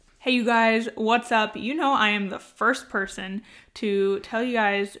Hey you guys, what's up? You know I am the first person to tell you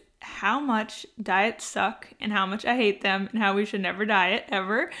guys how much diets suck and how much I hate them and how we should never diet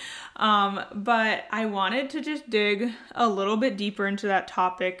ever. But I wanted to just dig a little bit deeper into that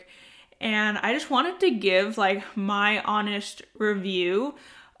topic, and I just wanted to give my honest review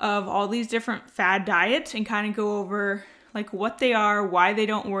of all these different fad diets and kind of go over what they are, why they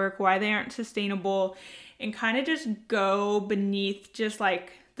don't work, why they aren't sustainable, and kind of just go beneath just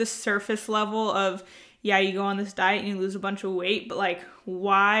the surface level of, yeah, you go on this diet and you lose a bunch of weight, but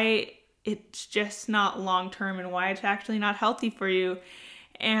why it's just not long-term and why it's actually not healthy for you.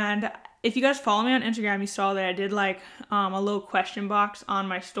 And if you guys follow me on Instagram, you saw that I did a little question box on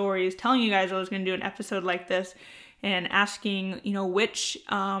my stories telling you guys I was going to do an episode like this and asking, which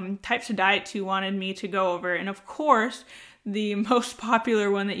types of diets you wanted me to go over. And of course, the most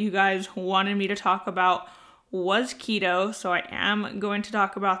popular one that you guys wanted me to talk about was keto, so I am going to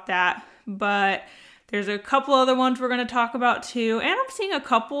talk about that, but there's a couple other ones we're going to talk about too, and I'm seeing a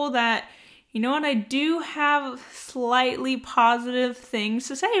couple that, I do have slightly positive things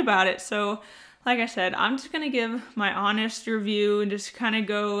to say about it. So like I said, I'm just going to give my honest review and just kind of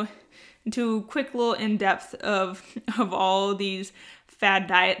go into a quick little in-depth of all these fad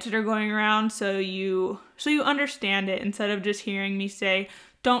diets that are going around, so you understand it instead of just hearing me say,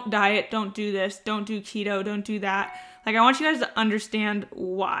 don't diet, don't do this, don't do keto, don't do that. I want you guys to understand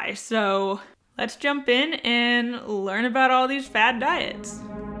why. So let's jump in and learn about all these fad diets.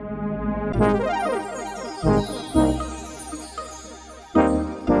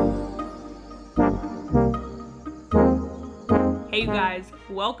 Hey you guys,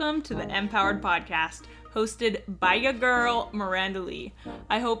 welcome to the Empowered Podcast, hosted by your girl, Miranda Lee.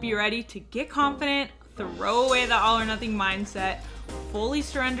 I hope you're ready to get confident, throw away the all or nothing mindset, fully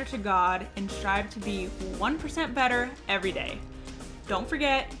surrender to God, and strive to be 1% better every day. Don't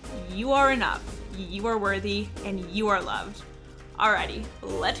forget, you are enough, you are worthy, and you are loved. Alrighty,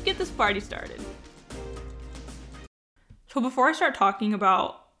 let's get this party started. So before I start talking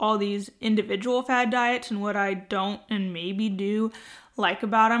about all these individual fad diets and what I don't and maybe do like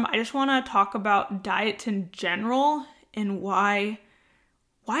about them, I just want to talk about diets in general and why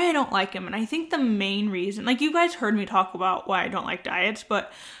I don't like them. And I think the main reason, you guys heard me talk about why I don't like diets,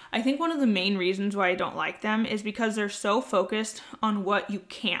 but I think one of the main reasons why I don't like them is because they're so focused on what you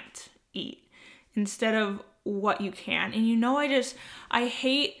can't eat instead of what you can. And I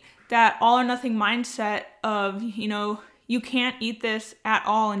hate that all or nothing mindset of, you can't eat this at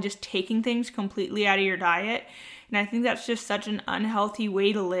all and just taking things completely out of your diet. And I think that's just such an unhealthy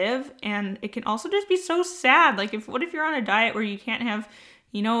way to live. And it can also just be so sad. What if you're on a diet where you can't have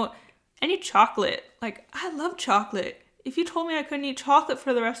any chocolate? I love chocolate. If you told me I couldn't eat chocolate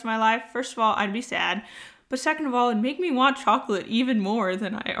for the rest of my life, first of all, I'd be sad. But second of all, it'd make me want chocolate even more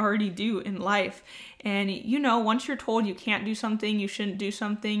than I already do in life. And once you're told you can't do something, you shouldn't do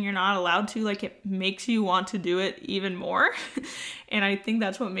something, you're not allowed to, it makes you want to do it even more. And I think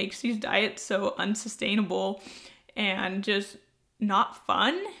that's what makes these diets so unsustainable and just not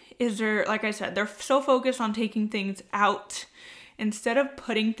fun, is like I said, they're so focused on taking things out instead of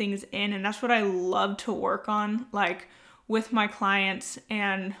putting things in. And that's what I love to work on, with my clients.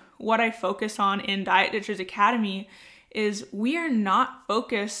 And what I focus on in Diet Ditchers Academy is we are not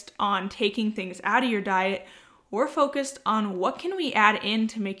focused on taking things out of your diet. We're focused on what can we add in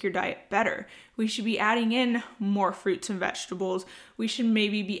to make your diet better. We should be adding in more fruits and vegetables. We should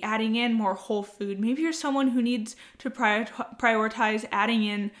maybe be adding in more whole food. Maybe you're someone who needs to prioritize adding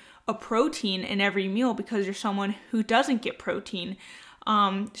in a protein in every meal because you're someone who doesn't get protein.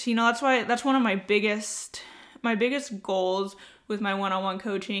 That's one of my biggest goals with my one-on-one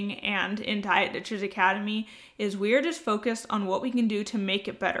coaching and in Diet Ditchers Academy is we're just focused on what we can do to make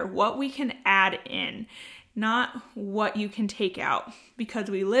it better, what we can add in, not what you can take out.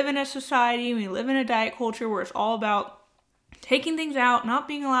 Because we live in a society, we live in a diet culture where it's all about taking things out, not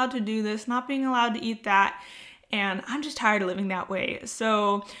being allowed to do this, not being allowed to eat that. And I'm just tired of living that way.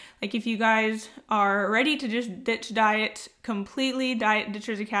 So if you guys are ready to just ditch diets completely, Diet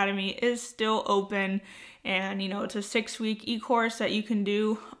Ditchers Academy is still open. And, it's a 6-week e-course that you can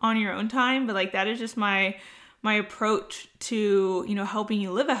do on your own time. But that is just my approach to, helping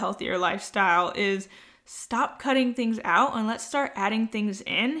you live a healthier lifestyle is stop cutting things out and let's start adding things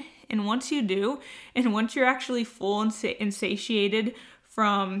in. And once you do, and once you're actually full and satiated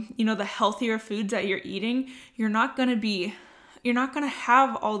from, the healthier foods that you're eating, you're not going to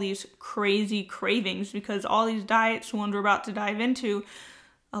have all these crazy cravings, because all these diets, ones we're about to dive into,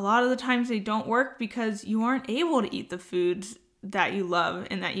 a lot of the times they don't work because you aren't able to eat the foods that you love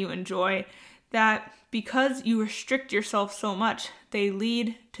and that you enjoy. That because you restrict yourself so much, they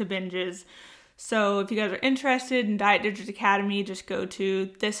lead to binges. So if you guys are interested in Diet Digits Academy, just go to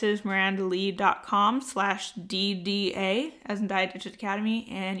thisismirandalee.com/DDA, as in Diet Digits Academy,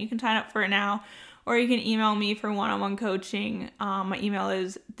 and you can sign up for it now, or you can email me for one-on-one coaching. My email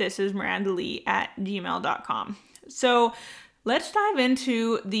is thisismirandalee@gmail.com. So let's dive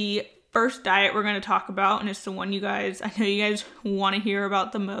into the first diet we're going to talk about, and it's the one I know you guys want to hear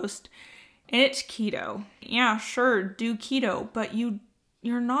about the most, and it's keto. Yeah, sure, do keto, but you're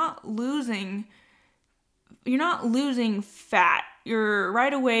not losing fat. You're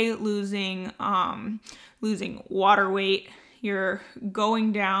right away losing water weight. You're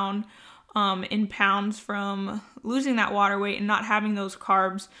going down in pounds from losing that water weight and not having those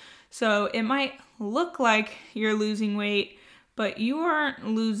carbs. So it might look like you're losing weight, but you are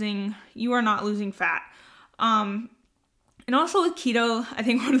not losing fat. And also with keto, I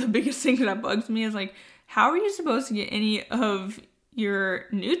think one of the biggest things that bugs me is like, how are you supposed to get any of your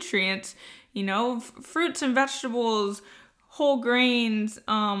nutrients? Fruits and vegetables, whole grains,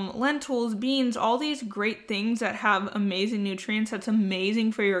 lentils, beans, all these great things that have amazing nutrients, that's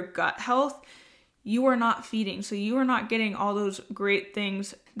amazing for your gut health, you are not feeding. So you are not getting all those great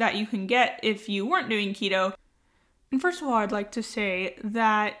things that you can get if you weren't doing keto. And first of all, I'd like to say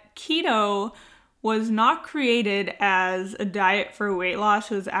that keto was not created as a diet for weight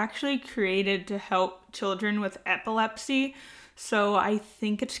loss. It was actually created to help children with epilepsy. So I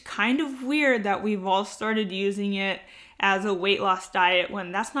think it's kind of weird that we've all started using it as a weight loss diet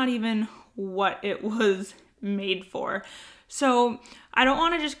when that's not even what it was made for. So I don't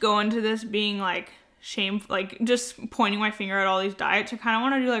want to just go into this being like just pointing my finger at all these diets. I kind of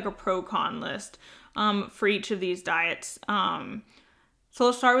want to do like a pro-con list for each of these diets. So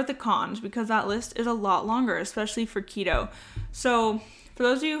let's start with the cons, because that list is a lot longer, especially for keto. So for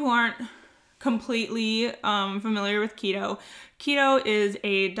those of you who aren't completely familiar with keto is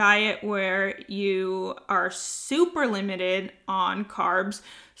a diet where you are super limited on carbs.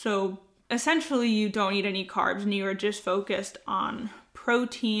 So essentially you don't eat any carbs and you are just focused on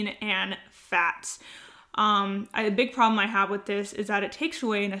protein and fats. A big problem I have with this is that it takes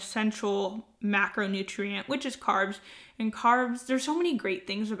away an essential macronutrient, which is carbs. And carbs, there's so many great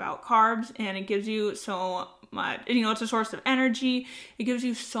things about carbs, and it gives you so much, it's a source of energy. It gives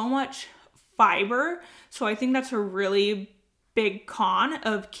you so much fiber. So I think that's a really big con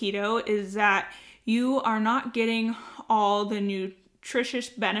of keto, is that you are not getting all the nutritious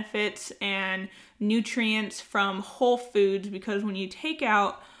benefits and nutrients from whole foods, because when you take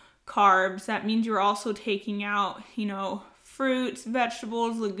out carbs, that means you're also taking out, fruits,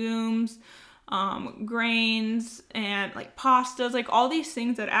 vegetables, legumes, grains, and like pastas, like all these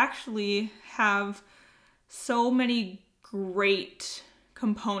things that actually have so many great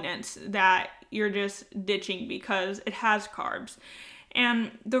components that you're just ditching because it has carbs.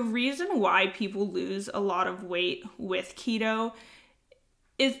 And the reason why people lose a lot of weight with keto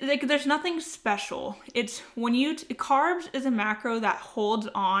is like there's nothing special. It's when carbs is a macro that holds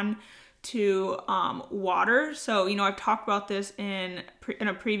on to water. So, I've talked about this in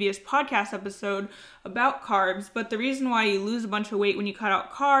a previous podcast episode about carbs, but the reason why you lose a bunch of weight when you cut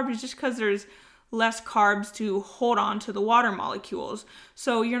out carbs is just because there's less carbs to hold on to the water molecules.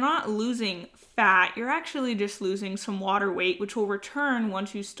 So you're not losing fat, you're actually just losing some water weight, which will return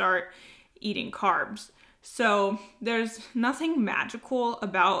once you start eating carbs. So there's nothing magical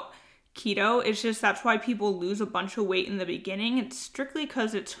about keto. It's just that's why people lose a bunch of weight in the beginning. It's strictly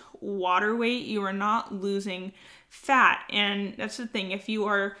because it's water weight. You are not losing fat. And that's the thing. If you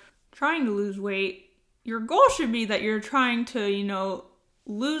are trying to lose weight, your goal should be that you're trying to,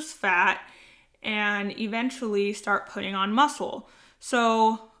 lose fat and eventually start putting on muscle.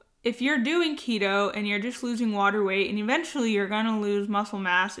 So if you're doing keto and you're just losing water weight and eventually you're going to lose muscle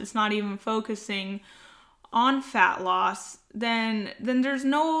mass, it's not even focusing on fat loss, then there's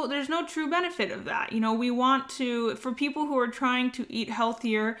no true benefit of that. We want to, for people who are trying to eat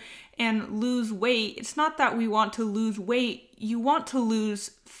healthier and lose weight, it's not that we want to lose weight, you want to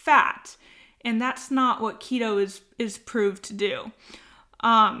lose fat. And that's not what keto is proved to do.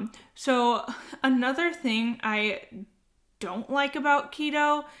 So another thing I don't like about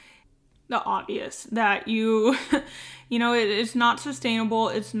keto, the obvious, that it's not sustainable,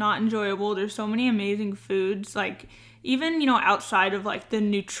 it's not enjoyable. There's so many amazing foods, like even, outside of like the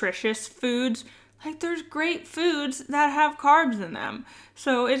nutritious foods, like there's great foods that have carbs in them.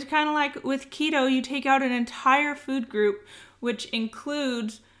 So it's kind of like with keto, you take out an entire food group, which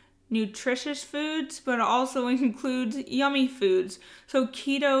includes nutritious foods, but also includes yummy foods. So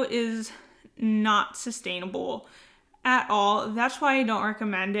keto is not sustainable at all. That's why I don't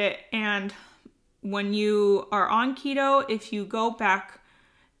recommend it. And when you are on keto, if you go back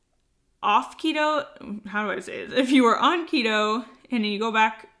off keto, how do I say this? If you are on keto and you go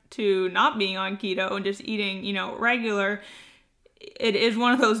back to not being on keto and just eating, regular, it is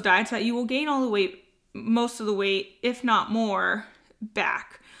one of those diets that you will gain all the weight, most of the weight, if not more,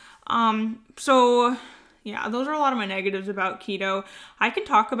 back. So yeah, those are a lot of my negatives about keto. I can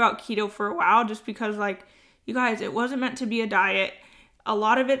talk about keto for a while just because, like, you guys, it wasn't meant to be a diet. A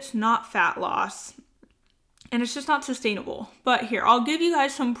lot of it's not fat loss, and it's just not sustainable. But here, I'll give you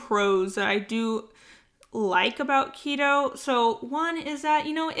guys some pros that I do like about keto. So one is that,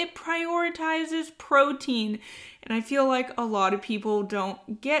 it prioritizes protein, and I feel like a lot of people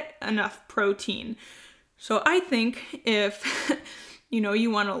don't get enough protein. So I think if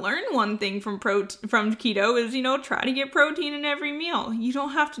you want to learn one thing from keto is, try to get protein in every meal. You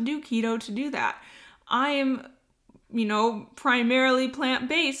don't have to do keto to do that. I am, primarily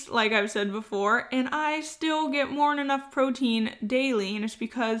plant-based, like I've said before, and I still get more than enough protein daily, and it's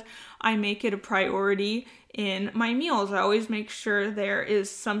because I make it a priority in my meals. I always make sure there is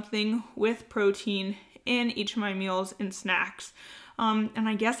something with protein in each of my meals and snacks. And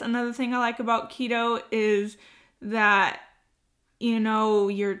I guess another thing I like about keto is that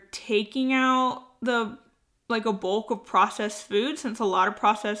you're taking out a bulk of processed foods, since a lot of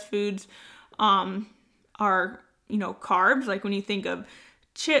processed foods are, carbs. Like when you think of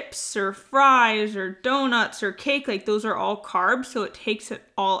chips or fries or donuts or cake, like those are all carbs. So it takes it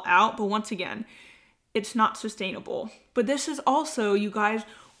all out. But once again, it's not sustainable. But this is also, you guys,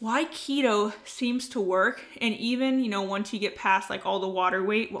 why keto seems to work. And even, once you get past like all the water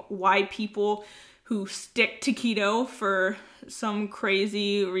weight, why people who stick to keto for some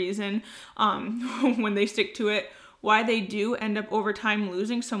crazy reason, when they stick to it, why they do end up over time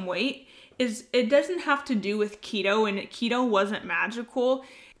losing some weight, is it doesn't have to do with keto, and keto wasn't magical.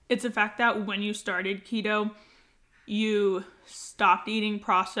 It's the fact that when you started keto, you stopped eating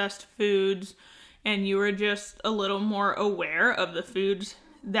processed foods, and you were just a little more aware of the foods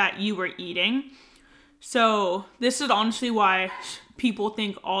that you were eating. So this is honestly why people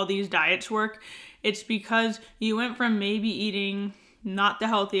think all these diets work. It's because you went from maybe eating not the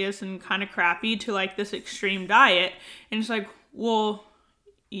healthiest and kind of crappy to like this extreme diet. And it's like, well,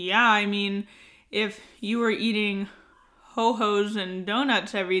 yeah, I mean, if you were eating Ho-Hos and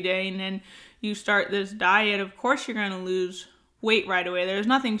donuts every day and then you start this diet, of course you're going to lose weight right away. There's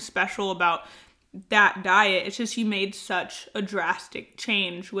nothing special about that diet. It's just you made such a drastic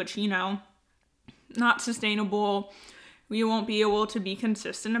change, which, not sustainable. You won't be able to be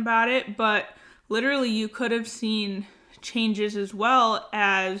consistent about it, but literally you could have seen changes as well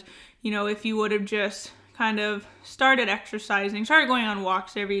as, if you would have just kind of started exercising, started going on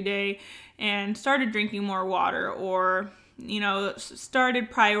walks every day, and started drinking more water, or, started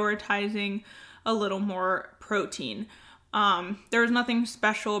prioritizing a little more protein. There was nothing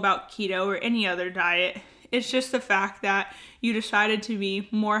special about keto or any other diet. It's just the fact that you decided to be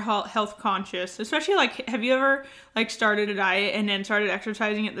more health conscious, especially like, have you ever like started a diet and then started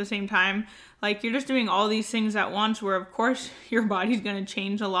exercising at the same time? Like you're just doing all these things at once, where of course your body's going to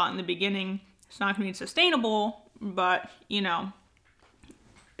change a lot in the beginning. It's not going to be sustainable, but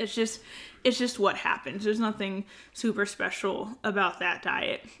it's just what happens. There's nothing super special about that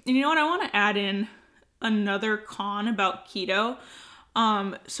diet. And you know what? I want to add in another con about keto.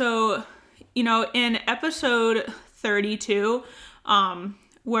 So, in episode 32,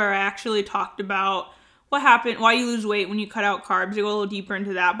 where I actually talked about what happened, why you lose weight when you cut out carbs, I go a little deeper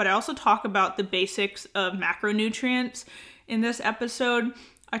into that, but I also talk about the basics of macronutrients. In this episode,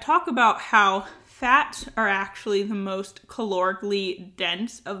 I talk about how fats are actually the most calorically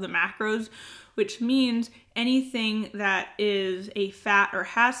dense of the macros, which means anything that is a fat or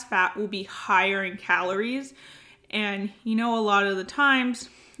has fat will be higher in calories. And a lot of the times,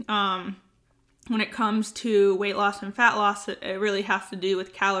 when it comes to weight loss and fat loss, it really has to do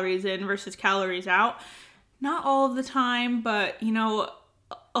with calories in versus calories out. Not all of the time, but,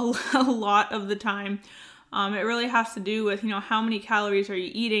 a lot of the time. It really has to do with, how many calories are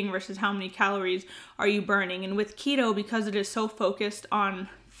you eating versus how many calories are you burning. And with keto, because it is so focused on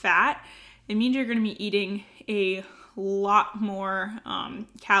fat, it means you're going to be eating a lot more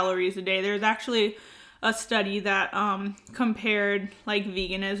calories a day. There's actually a study that compared like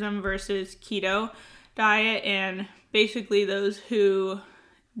veganism versus keto diet, and basically those who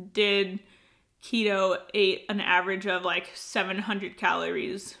did keto ate an average of like 700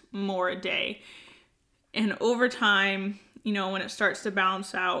 calories more a day. And over time, when it starts to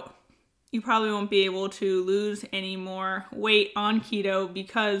balance out, you probably won't be able to lose any more weight on keto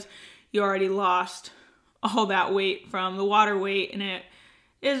because you already lost all that weight from the water weight, and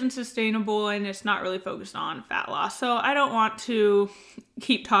isn't sustainable and it's not really focused on fat loss. So I don't want to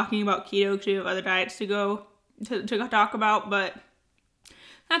keep talking about keto because we have other diets to talk about, but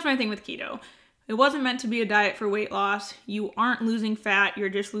that's my thing with keto. It wasn't meant to be a diet for weight loss. You aren't losing fat, you're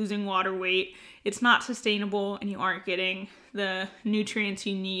just losing water weight. It's not sustainable and you aren't getting the nutrients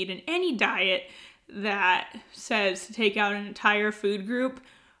you need in any diet that says to take out an entire food group.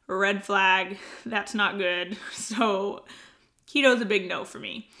 Red flag, that's not good. So keto is a big no for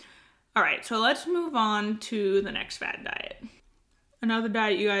me. All right, so let's move on to the next fad diet. Another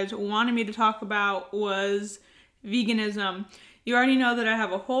diet you guys wanted me to talk about was veganism. You already know that I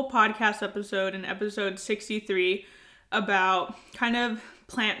have a whole podcast episode in episode 63 about kind of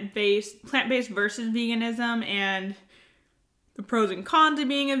plant-based versus veganism and the pros and cons of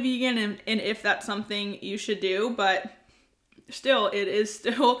being a vegan and if that's something you should do. But still, it is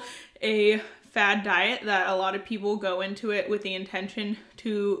still a fad diet that a lot of people go into it with the intention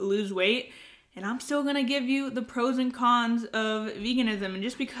to lose weight. And I'm still going to give you the pros and cons of veganism. And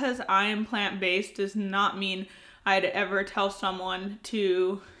just because I am plant-based does not mean I'd ever tell someone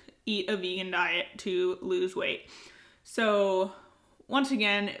to eat a vegan diet to lose weight. So once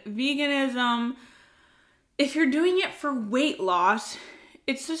again, veganism, if you're doing it for weight loss,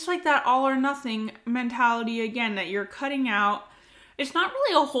 it's just like that all or nothing mentality again, that you're cutting out. It's not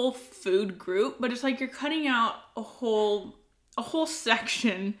really a whole food group, but it's like you're cutting out a whole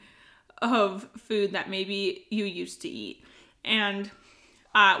section of food that maybe you used to eat. And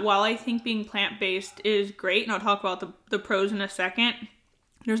while I think being plant-based is great, and I'll talk about the pros in a second,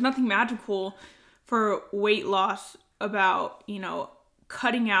 there's nothing magical for weight loss about,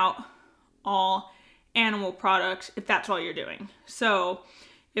 cutting out all animal products if that's all you're doing. So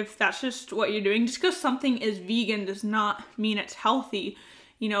if that's just what you're doing, just because something is vegan does not mean it's healthy.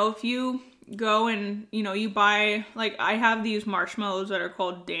 If you go and, you buy, like I have these marshmallows that are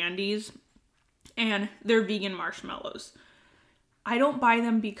called Dandies, and they're vegan marshmallows. I don't buy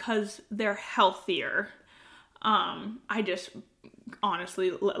them because they're healthier. I just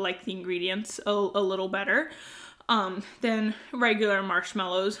honestly like the ingredients a little better than regular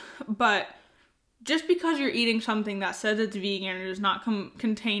marshmallows. But just because you're eating something that says it's vegan or does not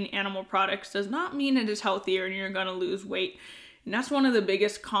contain animal products does not mean it is healthier and you're going to lose weight. And that's one of the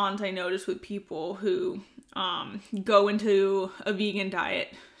biggest cons I notice with people who go into a vegan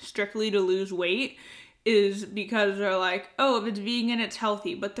diet strictly to lose weight, is because they're like, oh, if it's vegan, it's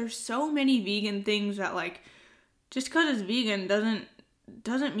healthy. But there's so many vegan things that, like, just because it's vegan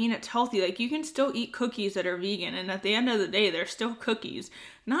doesn't mean it's healthy. Like, you can still eat cookies that are vegan, and at the end of the day, they're still cookies.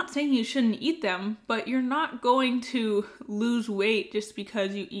 Not saying you shouldn't eat them, but you're not going to lose weight just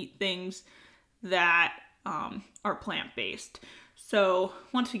because you eat things that are plant-based. So,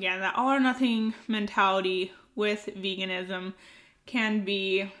 once again, that all or nothing mentality with veganism can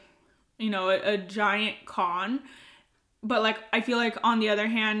be, a giant con. But, like, I feel like on the other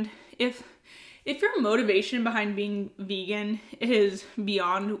hand, if your motivation behind being vegan is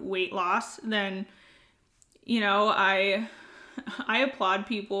beyond weight loss, then, I applaud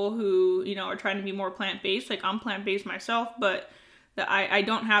people who, are trying to be more plant-based. Like, I'm plant-based myself, but I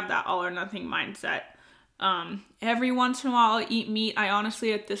don't have that all or nothing mindset. Every once in a while I'll eat meat. I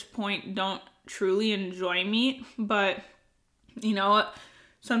honestly, at this point, don't truly enjoy meat, but,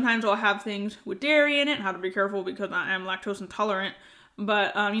 sometimes I'll have things with dairy in it. I have to be careful because I am lactose intolerant.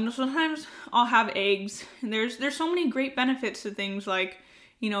 But, sometimes I'll have eggs. And there's so many great benefits to things like,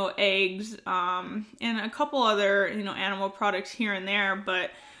 eggs, and a couple other, animal products here and there. But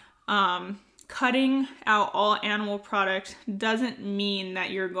cutting out all animal products doesn't mean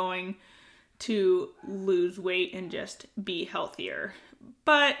that you're going to lose weight and just be healthier.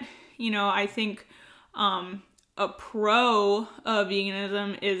 But, I think a pro of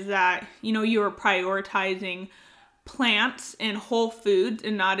veganism is that, you are prioritizing plants and whole foods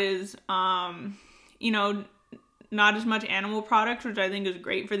and not as much animal products, which I think is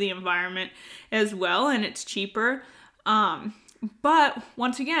great for the environment as well, and it's cheaper. But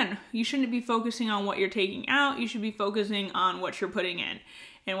once again, you shouldn't be focusing on what you're taking out. You should be focusing on what you're putting in.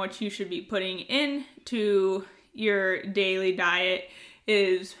 And what you should be putting into your daily diet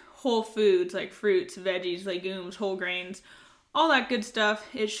is whole foods like fruits, veggies, legumes, whole grains, all that good stuff.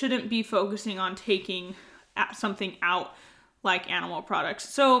 It shouldn't be focusing on taking something out like animal products.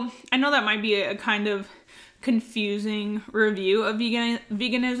 So I know that might be a kind of confusing review of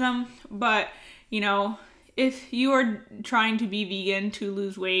veganism, but if you are trying to be vegan to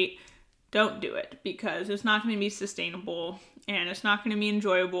lose weight, don't do it, because it's not going to be sustainable and it's not going to be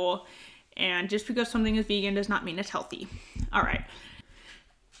enjoyable. And just because something is vegan does not mean it's healthy. All right.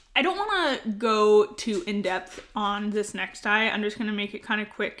 I don't want to go too in-depth on this next diet. I'm just going to make it kind of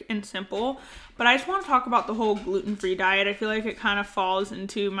quick and simple. But I just want to talk about the whole gluten-free diet. I feel like it kind of falls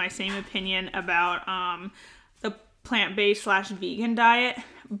into my same opinion about the plant-based / vegan diet.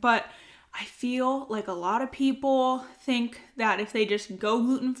 But I feel like a lot of people think that if they just go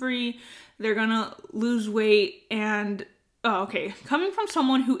gluten-free, they're going to lose weight. And, coming from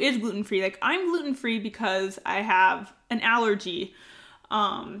someone who is gluten-free, like I'm gluten-free because I have an allergy.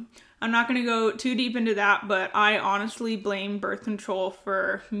 I'm not going to go too deep into that, but I honestly blame birth control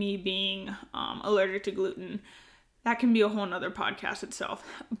for me being allergic to gluten. That can be a whole nother podcast itself.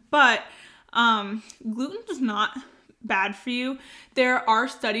 But gluten is not bad for you. There are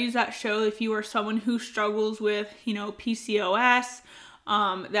studies that show if you are someone who struggles with, PCOS,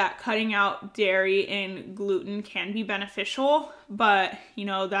 that cutting out dairy and gluten can be beneficial, but,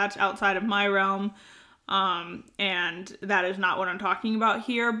 that's outside of my realm. And that is not what I'm talking about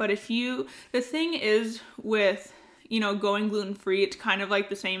here. But the thing is with, going gluten-free, it's kind of like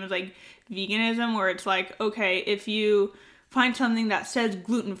the same as like veganism, where it's like, okay, if you find something that says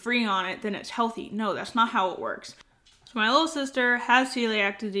gluten-free on it, then it's healthy. No, that's not how it works. So my little sister has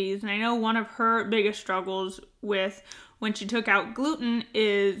celiac disease, and I know one of her biggest struggles with when she took out gluten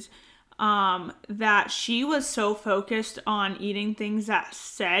is that she was so focused on eating things that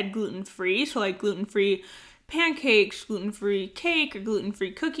said gluten-free. So like gluten-free pancakes, gluten-free cake, or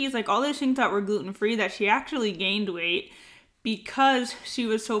gluten-free cookies, like all those things that were gluten-free, that she actually gained weight because she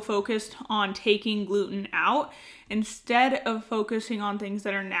was so focused on taking gluten out instead of focusing on things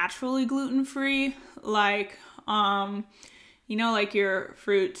that are naturally gluten-free, like, like your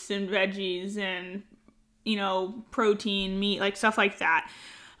fruits and veggies and, protein, meat, like stuff like that.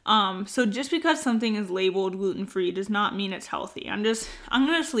 So just because something is labeled gluten-free does not mean it's healthy. I'm going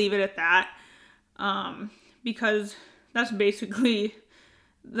to just leave it at that. Because that's basically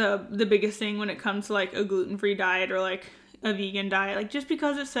the biggest thing when it comes to like a gluten-free diet or like a vegan diet. Like just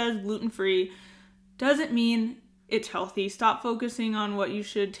because it says gluten-free doesn't mean it's healthy. Stop focusing on what you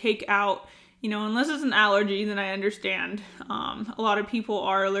should take out. Unless it's an allergy, then I understand. A lot of people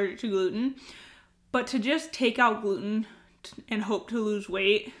are allergic to gluten. But to just take out gluten and hope to lose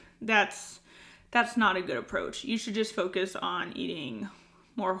weight, that's not a good approach. You should just focus on eating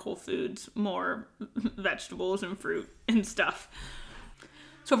more whole foods, more vegetables and fruit and stuff.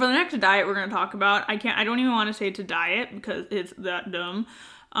 So for the next diet we're going to talk about, I don't even want to say it's a diet because it's that dumb.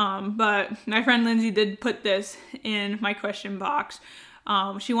 But my friend Lindsay did put this in my question box.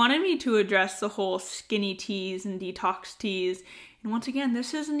 She wanted me to address the whole skinny teas and detox teas. And once again,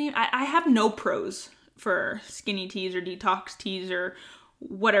 this isn't even, I have no pros for skinny teas or detox teas or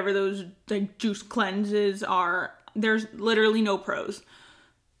whatever those like juice cleanses are. There's literally no pros.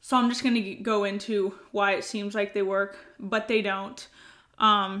 So I'm just going to go into why it seems like they work, but they don't.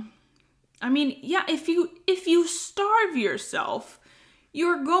 If you starve yourself,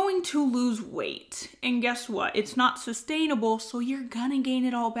 you're going to lose weight. And guess what? It's not sustainable, so you're gonna gain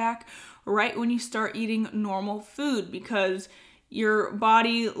it all back right when you start eating normal food, because your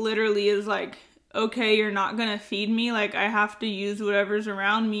body literally is like, okay, you're not gonna feed me, like I have to use whatever's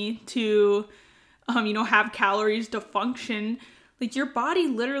around me to, have calories to function. Like your body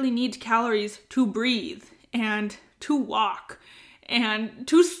literally needs calories to breathe and to walk and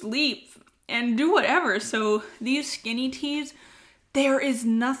to sleep and do whatever. So these skinny teas, there is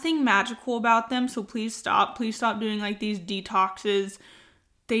nothing magical about them, so please stop doing like these detoxes.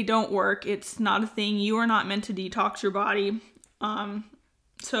 They don't work. It's not a thing. You are not meant to detox your body.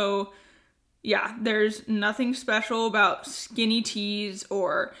 So yeah, there's nothing special about skinny teas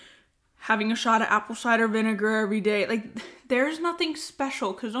or having a shot of apple cider vinegar every day. Like there's nothing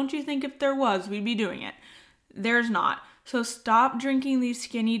special, because don't you think if there was, we'd be doing it? There's not. So stop drinking these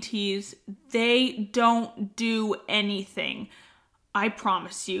skinny teas. They don't do anything. I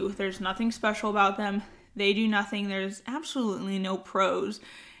promise you, there's nothing special about them. They do nothing. There's absolutely no pros.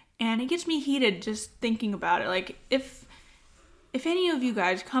 And it gets me heated just thinking about it. Like, if any of you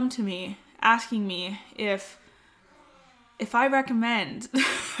guys come to me asking me if I recommend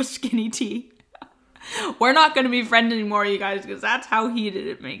a skinny tea, we're not going to be friends anymore, you guys, because that's how heated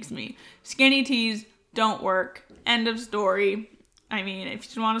it makes me. Skinny teas don't work. End of story. I mean, if you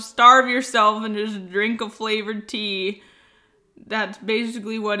just want to starve yourself and just drink a flavored tea, that's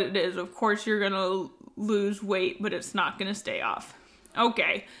basically what it is. Of course, you're going to lose weight, but it's not going to stay off.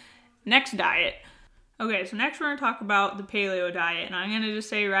 Okay, next diet. Okay, so next we're going to talk about the paleo diet, and I'm going to just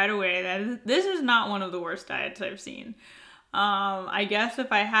say right away that this is not one of the worst diets I've seen. I guess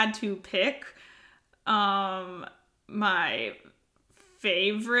if I had to pick my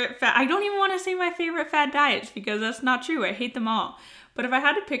favorite fad. I don't even want to say my favorite fad diets because that's not true. I hate them all. But if I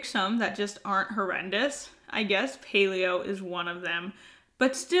had to pick some that just aren't horrendous, I guess paleo is one of them.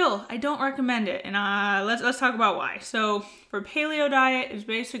 But still, I don't recommend it. And let's talk about why. So for paleo diet is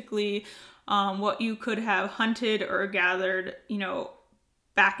basically what you could have hunted or gathered,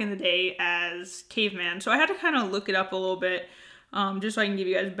 back in the day as caveman. So I had to kind of look it up a little bit just so I can give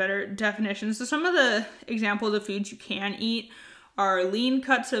you guys better definitions. So some of the examples of foods you can eat are lean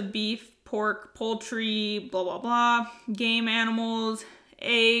cuts of beef, pork, poultry, blah, blah, blah, game animals,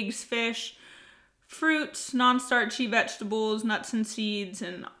 eggs, fish, fruits, non-starchy vegetables, nuts and seeds,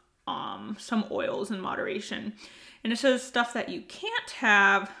 and some oils in moderation. And it says stuff that you can't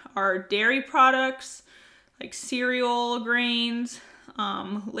have are dairy products like cereal, grains,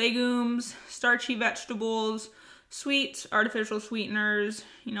 legumes, starchy vegetables, sweets, artificial sweeteners,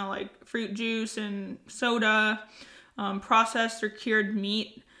 like fruit juice and soda, processed or cured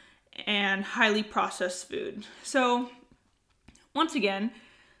meat, and highly processed food. So once again,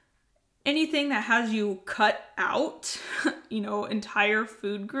 anything that has you cut out, entire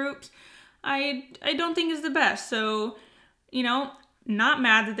food groups, I don't think is the best. So, not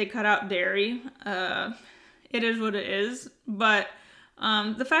mad that they cut out dairy. It is what it is. But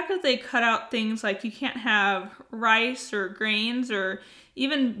the fact that they cut out things like you can't have rice or grains or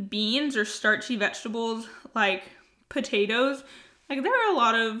even beans or starchy vegetables like potatoes, like there are a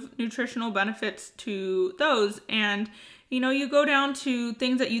lot of nutritional benefits to those. And, you go down to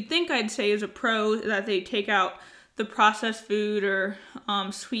things that you'd think I'd say is a pro, that they take out the processed food or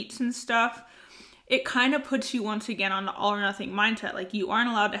sweets and stuff. It kind of puts you once again on the all or nothing mindset. Like you aren't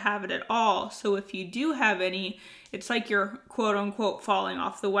allowed to have it at all. So if you do have any, it's like you're quote unquote falling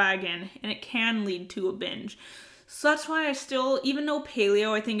off the wagon, and it can lead to a binge. So that's why I still, even though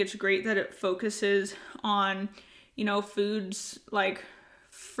paleo, I think it's great that it focuses on, foods like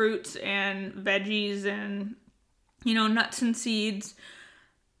fruits and veggies and, nuts and seeds.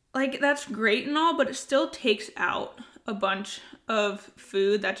 Like that's great and all, but it still takes out a bunch of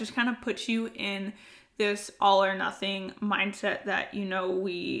food that just kind of puts you in this all or nothing mindset that,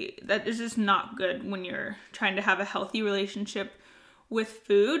 that is just not good when you're trying to have a healthy relationship with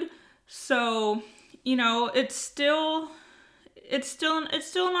food. So, it's still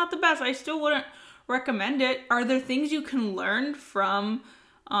not the best. I still wouldn't recommend it. Are there things you can learn from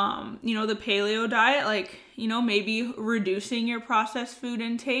the paleo diet, like, maybe reducing your processed food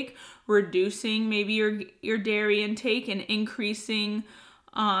intake, reducing maybe your dairy intake, and increasing,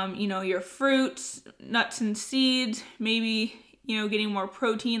 your fruits, nuts and seeds, maybe, getting more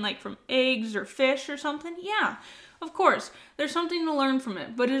protein like from eggs or fish or something? Yeah, of course, there's something to learn from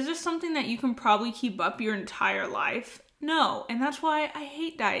it. But is this something that you can probably keep up your entire life? No, and that's why I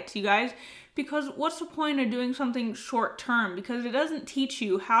hate diets, you guys. Because what's the point of doing something short term? Because it doesn't teach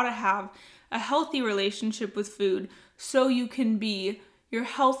you how to have a healthy relationship with food so you can be your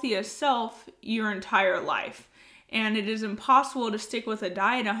healthiest self your entire life. And it is impossible to stick with a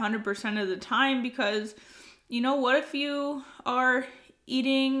diet 100% of the time because, what if you are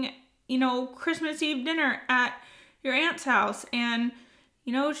eating, Christmas Eve dinner at your aunt's house and,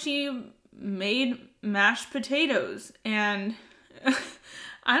 she made mashed potatoes and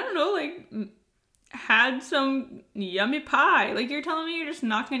I don't know, like, had some yummy pie. Like, you're telling me you're just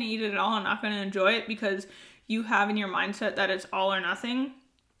not going to eat it at all and not going to enjoy it because you have in your mindset that it's all or nothing?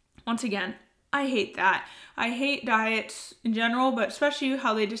 Once again, I hate that. I hate diets in general, but especially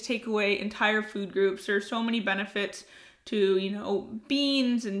how they just take away entire food groups. There's so many benefits to,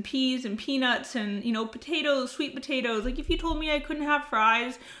 beans and peas and peanuts and, potatoes, sweet potatoes. Like, if you told me I couldn't have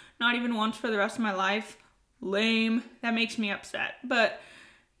fries, not even once for the rest of my life, lame. That makes me upset. But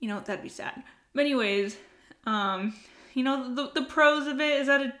that'd be sad. But anyways, the pros of it is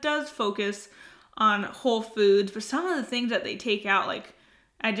that it does focus on whole foods, but some of the things that they take out, like,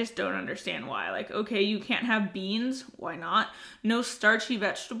 I just don't understand why. Like, okay, you can't have beans. Why not? No starchy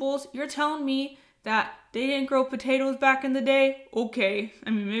vegetables. You're telling me that they didn't grow potatoes back in the day? Okay. I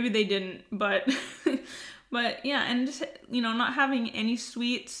mean, maybe they didn't, but, but yeah, and just, not having any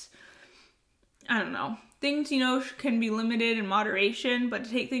sweets, I don't know. Things, can be limited in moderation, but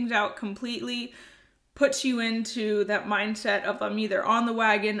to take things out completely puts you into that mindset of I'm either on the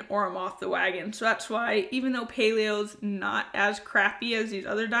wagon or I'm off the wagon. So that's why, even though paleo's not as crappy as these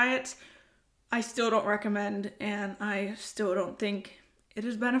other diets, I still don't recommend, and I still don't think it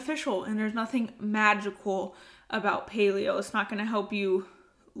is beneficial. And there's nothing magical about paleo. It's not going to help you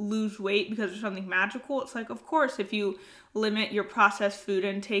lose weight because there's something magical. It's like, of course, if you limit your processed food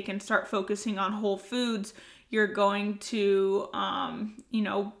intake and start focusing on whole foods, you're going to,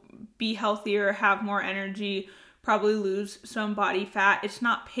 be healthier, have more energy, probably lose some body fat. It's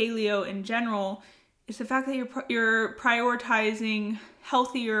not paleo in general. It's the fact that you're prioritizing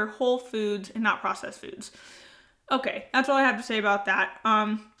healthier whole foods and not processed foods. Okay, that's all I have to say about that.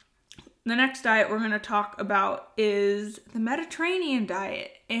 The next diet we're going to talk about is the Mediterranean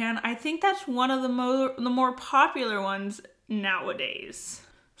diet, and I think that's one of the more popular ones nowadays.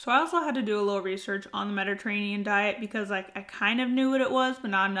 So I also had to do a little research on the Mediterranean diet because I kind of knew what it was,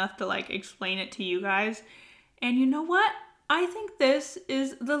 but not enough to explain it to you guys. And you know what? I think this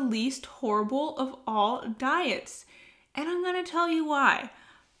is the least horrible of all diets. And I'm going to tell you why.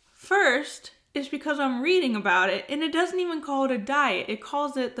 First, it's because I'm reading about it, and it doesn't even call it a diet. It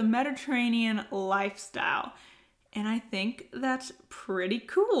calls it the Mediterranean lifestyle. And I think that's pretty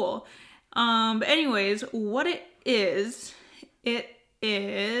cool. But anyways, what it is, let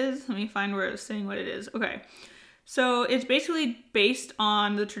me find where it's saying what it is. Okay. So it's basically based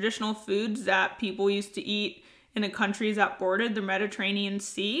on the traditional foods that people used to eat in the countries that bordered the Mediterranean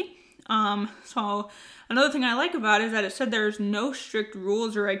Sea. So another thing I like about it is that it said there's no strict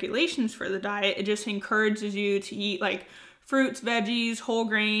rules or regulations for the diet. It just encourages you to eat fruits, veggies, whole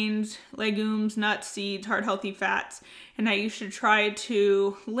grains, legumes, nuts, seeds, heart healthy fats, and that you should try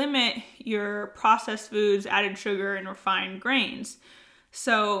to limit your processed foods, added sugar, and refined grains.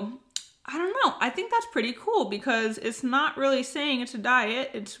 So I don't know. I think that's pretty cool because it's not really saying it's a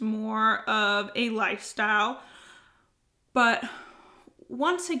diet. It's more of a lifestyle. But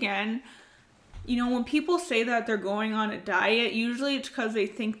once again, when people say that they're going on a diet, usually it's because they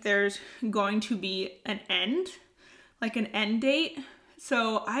think there's going to be an end, an end date.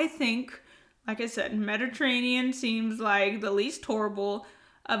 So I think, like I said, Mediterranean seems like the least horrible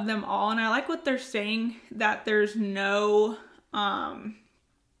of them all. And I like what they're saying, that there's no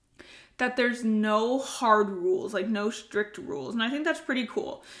hard rules, no strict rules. And I think that's pretty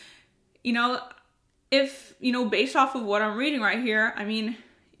cool. If, based off of what I'm reading right here,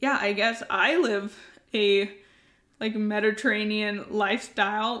 I guess I live a Mediterranean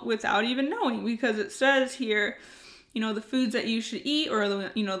lifestyle without even knowing, because it says here, the foods that you should eat, or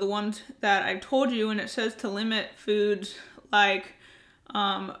the ones that I've told you, and it says to limit foods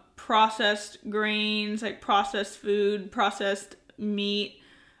processed grains, processed food, processed meat,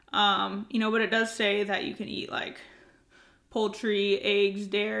 but it does say that you can eat poultry, eggs,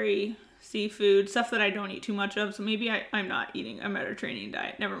 dairy, seafood, stuff that I don't eat too much of. So maybe I'm not eating a Mediterranean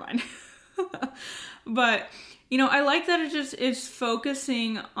diet. Never mind. But, I like that it's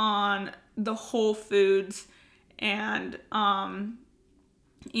focusing on the whole foods and,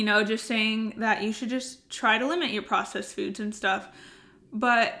 just saying that you should just try to limit your processed foods and stuff.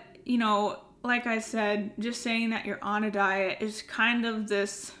 But, like I said, just saying that you're on a diet is kind of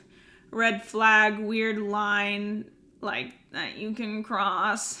this red flag, weird line, that you can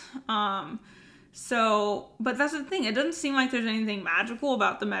cross. But that's the thing. It doesn't seem like there's anything magical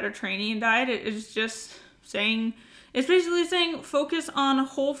about the Mediterranean diet. It's just saying, it's basically saying focus on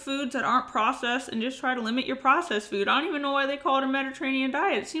whole foods that aren't processed and just try to limit your processed food. I don't even know why they call it a Mediterranean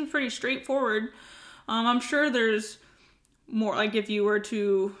diet. It seems pretty straightforward. I'm sure there's more, if you were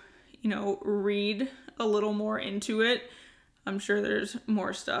to, read a little more into it, I'm sure there's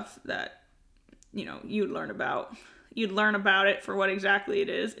more stuff that, you'd learn about. You'd learn about it for what exactly it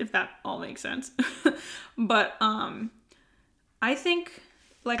is, if that all makes sense. But I think,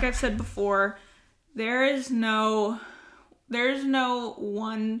 like I've said before, there's no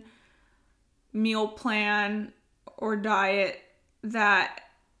one meal plan or diet that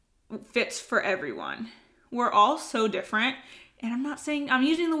fits for everyone. We're all so different. And I'm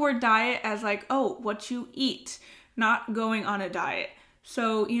using the word diet as what you eat, not going on a diet.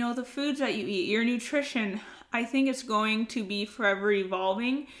 So, the foods that you eat, your nutrition, I think it's going to be forever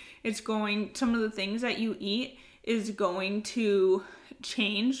evolving. Some of the things that you eat is going to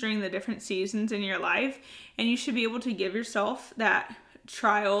change during the different seasons in your life. And you should be able to give yourself that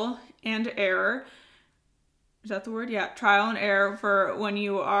trial and error. Is that the word? Yeah, trial and error for when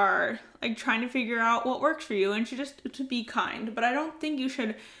you are trying to figure out what works for you, and to be kind. But I don't think you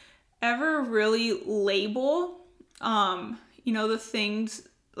should ever really label, the things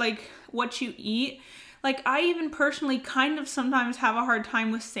what you eat. I even personally kind of sometimes have a hard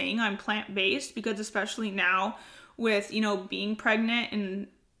time with saying I'm plant-based, because especially now with, being pregnant and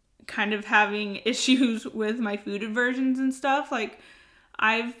kind of having issues with my food aversions and stuff,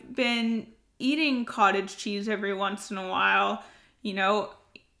 I've been eating cottage cheese every once in a while,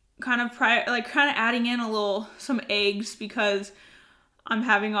 kind of adding in some eggs, because I'm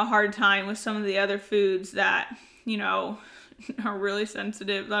having a hard time with some of the other foods that, are really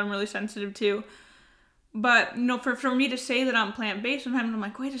sensitive, that I'm really sensitive to. But, for me to say that I'm plant-based, sometimes I'm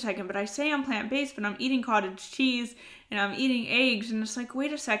like, wait a second, but I say I'm plant-based, but I'm eating cottage cheese and I'm eating eggs. And it's like,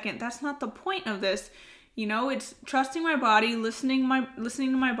 wait a second, that's not the point of this. It's trusting my body, listening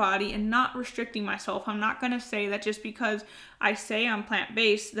to my body, and not restricting myself. I'm not going to say that just because I say I'm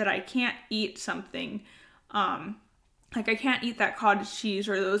plant-based that I can't eat something. Like I can't eat that cottage cheese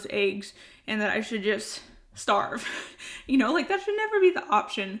or those eggs and that I should just starve. That should never be the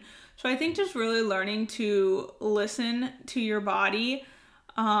option. So I think just really learning to listen to your body.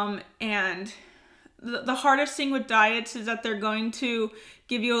 And the hardest thing with diets is that they're going to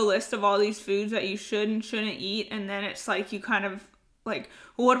give you a list of all these foods that you should and shouldn't eat. And then it's like you kind of like,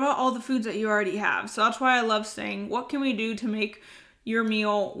 well, what about all the foods that you already have? So that's why I love saying, what can we do to make your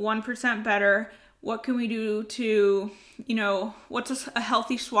meal 1% better? What can we do to, what's a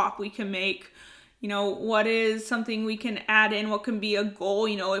healthy swap we can make? What is something we can add in? What can be a goal,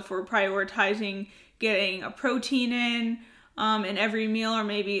 if we're prioritizing getting a protein in every meal, or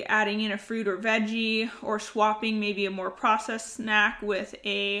maybe adding in a fruit or veggie, or swapping maybe a more processed snack with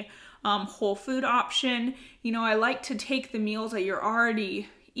a whole food option. I like to take the meals that you're already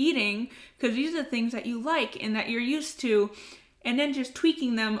eating, because these are the things that you like and that you're used to, and then just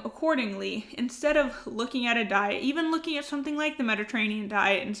tweaking them accordingly instead of looking at a diet, even looking at something like the Mediterranean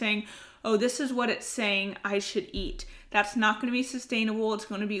diet and saying, oh, this is what it's saying I should eat. That's not going to be sustainable. It's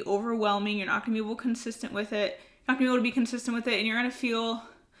going to be overwhelming. You're not going to be able to be consistent with it. And you're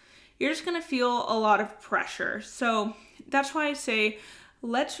just going to feel a lot of pressure. So that's why I say,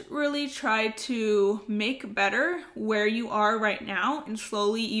 let's really try to make better where you are right now and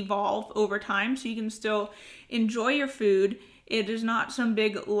slowly evolve over time so you can still enjoy your food. It is not some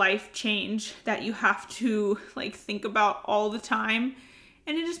big life change that you have to think about all the time.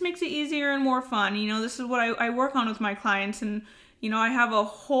 And it just makes it easier and more fun. This is what I work on with my clients. And, I have a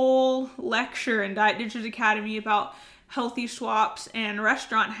whole lecture in Diet Ditchers Academy about healthy swaps and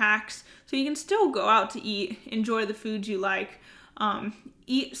restaurant hacks. So you can still go out to eat, enjoy the foods you like,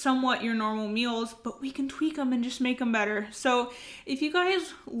 eat somewhat your normal meals, but we can tweak them and just make them better. So if you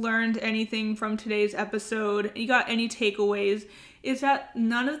guys learned anything from today's episode, you got any takeaways, is that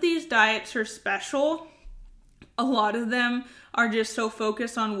none of these diets are special. A lot of them are just so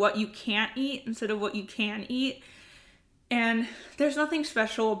focused on what you can't eat instead of what you can eat. And there's nothing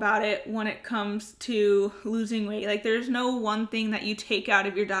special about it when it comes to losing weight. There's no one thing that you take out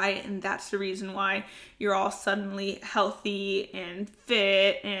of your diet and that's the reason why you're all suddenly healthy and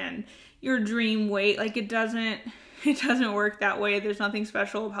fit and your dream weight. It doesn't work that way. There's nothing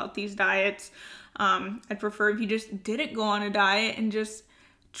special about these diets. I'd prefer if you just didn't go on a diet and just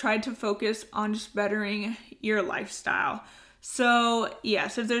tried to focus on just bettering your lifestyle. So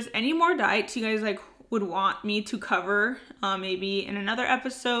yes, if there's any more diets you guys would want me to cover, maybe in another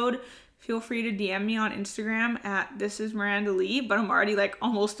episode, feel free to DM me on Instagram at thisismirandalee, but I'm already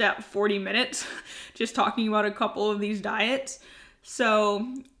almost at 40 minutes just talking about a couple of these diets.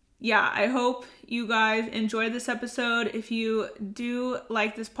 So yeah, I hope you guys enjoyed this episode. If you do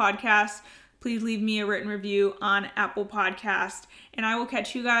like this podcast, please leave me a written review on Apple Podcast, and I will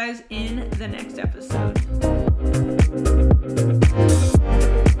catch you guys in the next episode.